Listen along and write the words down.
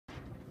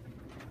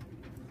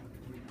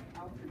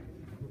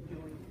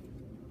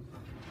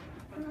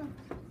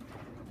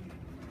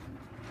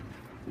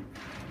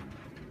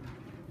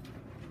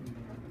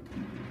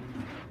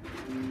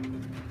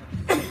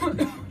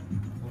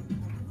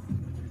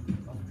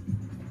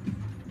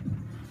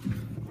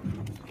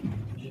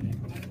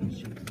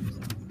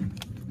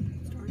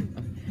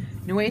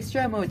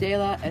Nuestra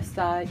modelo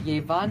está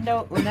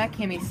llevando una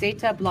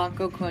camiseta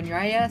blanco con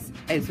rayas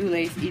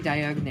azules y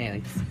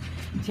diagonales.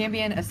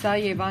 También está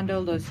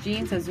llevando los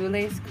jeans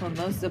azules con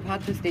los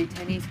zapatos de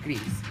tenis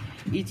gris.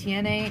 Y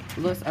tiene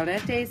los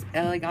aretes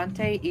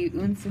elegante y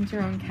un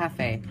cinturón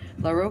café.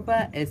 La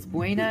ropa es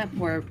buena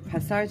por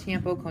pasar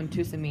tiempo con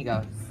tus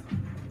amigos.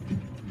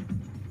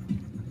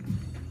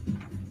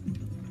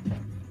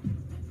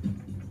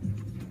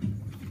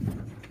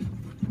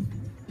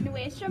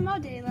 Nuestra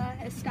modelo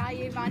está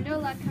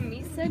llevando la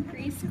camisa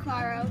gris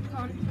claro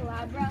con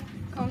palabra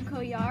con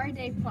collar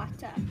de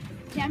plata.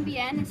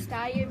 También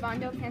está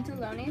llevando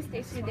pantalones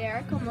de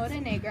sudadera con moda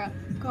negra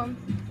con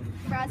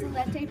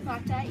brazalete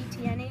plata y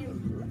tiene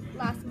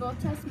las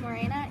botas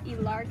morena y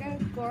larga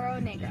gorro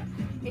negra.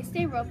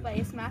 Esta ropa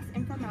es más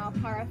informal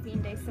para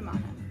fin de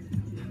semana.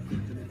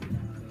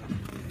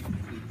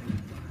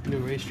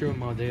 Nuestro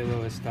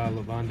modelo está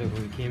lavando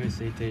un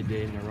camiseta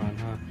de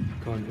naranja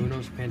con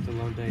unos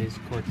pantalones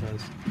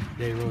cortos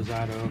de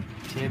rosado.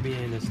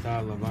 También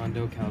está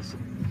lavando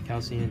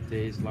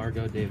calcetines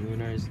largos de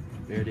lunas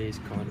verdes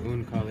con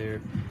un collar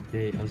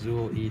de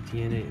azul y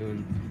tiene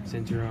un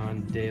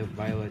cinturón de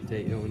violeta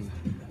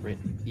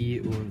y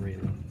un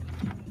reloj.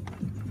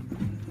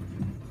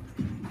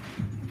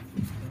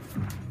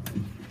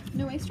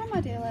 Nuestra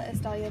modelo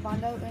está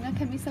llevando una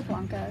camisa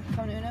blanca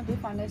con una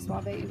bufanda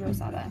suave y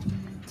rosada.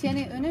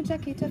 Tiene una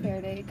chaqueta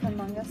verde con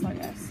mangas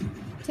largas.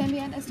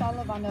 También está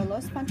lavando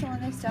los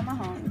pantalones de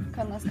marrón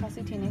con los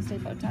calcetines de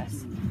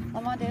botas. La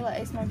modelo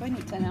es muy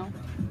bonita, ¿no?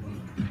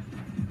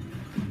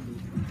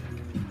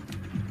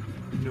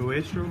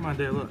 Nuestro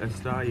modelo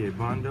está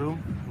llevando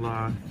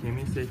la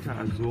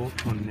camiseta azul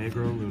con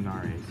negro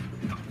lunares.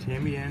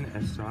 También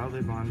está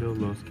llevando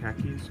los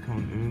khakis con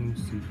un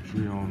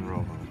cinturón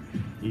rojo.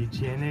 Y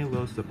tiene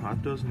los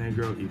zapatos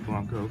negro y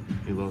blanco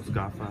y los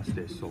gafas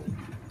de sol.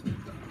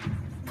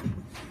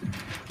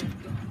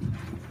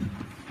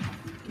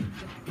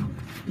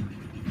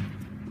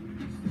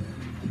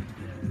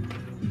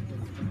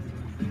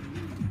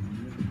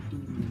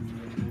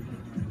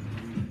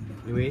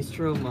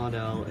 Nuestro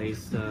modelo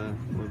está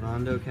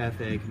lavando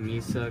café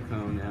camisa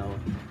con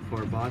el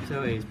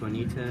corbato es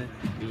bonita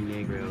y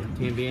negro.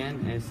 También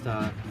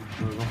está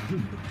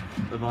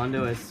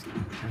lavando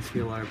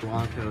escalar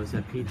blanco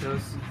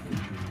zapatos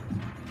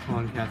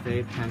con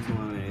café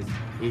pantalones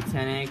y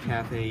tiene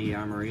café y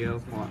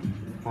amarillo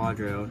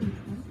cuadro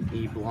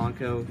y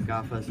blanco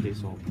gafas de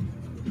sol.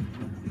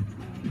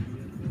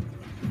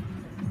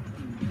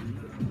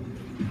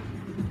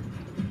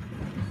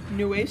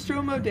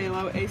 Nuestro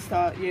modelo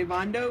está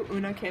llevando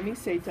una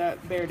camiseta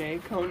verde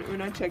con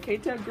una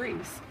chaqueta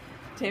gris.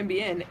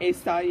 También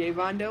está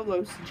llevando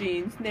los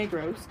jeans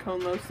negros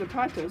con los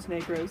zapatos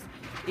negros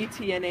y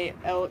tiene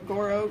el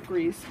gorro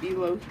gris y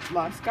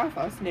las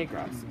gafas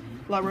negras.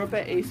 La ropa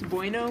es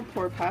bueno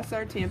por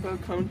pasar tiempo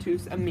con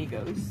tus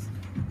amigos.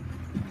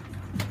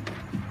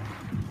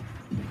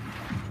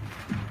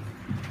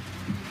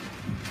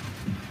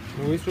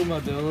 Nuestro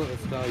modelo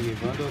está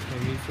llevando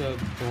camisa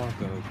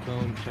blanca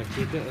con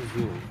chaqueta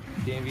azul.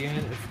 También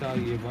está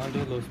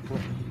llevando los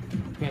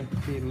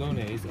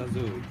pantalones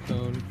azul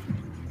con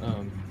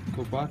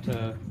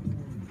corbata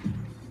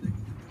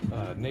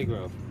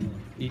negro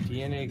y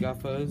tiene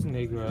gafas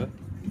negras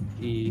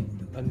y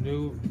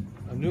anú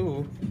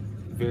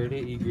verde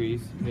y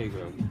gris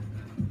negro.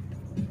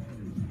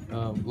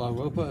 La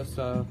ropa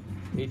está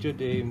hecha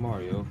de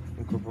Mario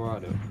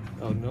incorporado.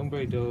 El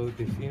nombre del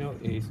vecino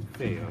es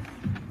Feo.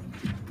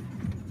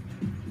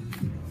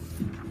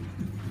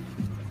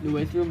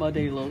 Nuestro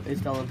modelo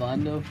está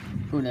lavando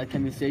una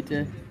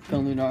camiseta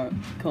con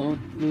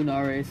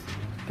lunares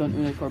con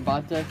una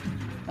corbata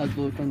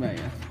azul con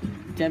rayas.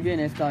 También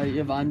está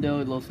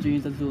llevando los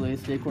jeans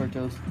azules de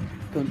cortos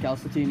con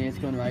calcetines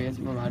con rayas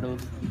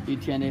morados y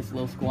tiene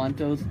los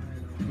guantes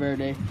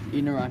verde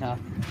y naranja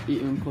y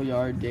un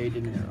collar de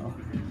dinero.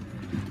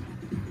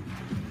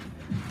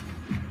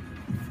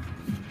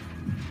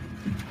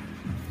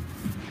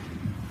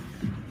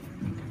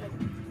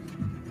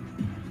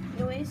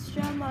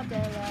 Nuestra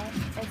modelo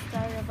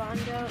está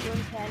llevando un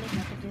tenis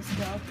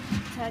disco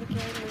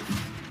tanque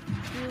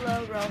musculo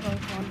rojo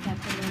con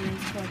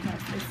pantalones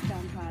cortos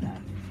estampada.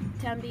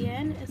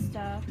 También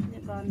está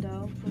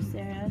llevando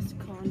pulseras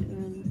con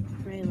un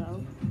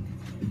reloj.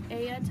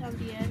 Ella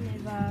también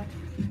lleva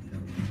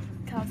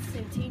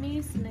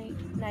calcetines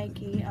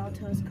Nike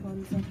altos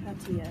con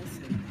zapatillas.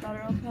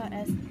 La ropa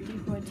es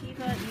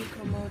deportiva y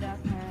cómoda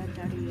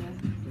para día.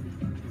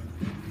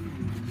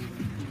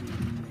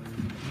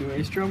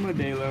 Nuestro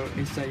modelo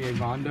está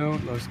llevando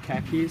los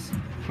khakis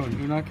con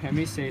una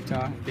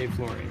camiseta de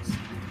flores.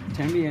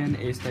 También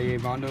está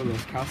llevando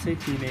los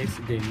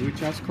calcetines de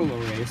muchos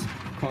colores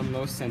con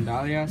los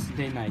sandalias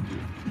de Nike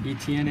y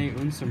tiene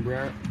un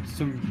sombrero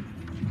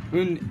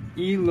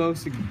y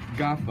los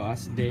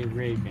gafas de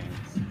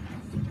Ray-Bans.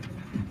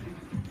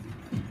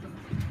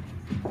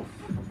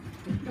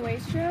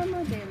 Nuestra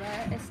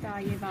modelo está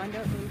llevando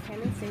un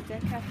camiseta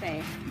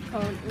café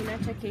con una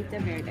chaqueta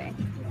verde.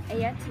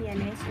 Ella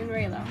tiene un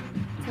reloj.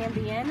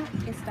 También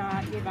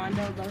está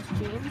llevando los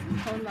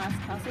jeans con las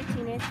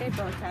calcetines de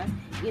botas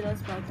y los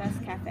botas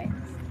café.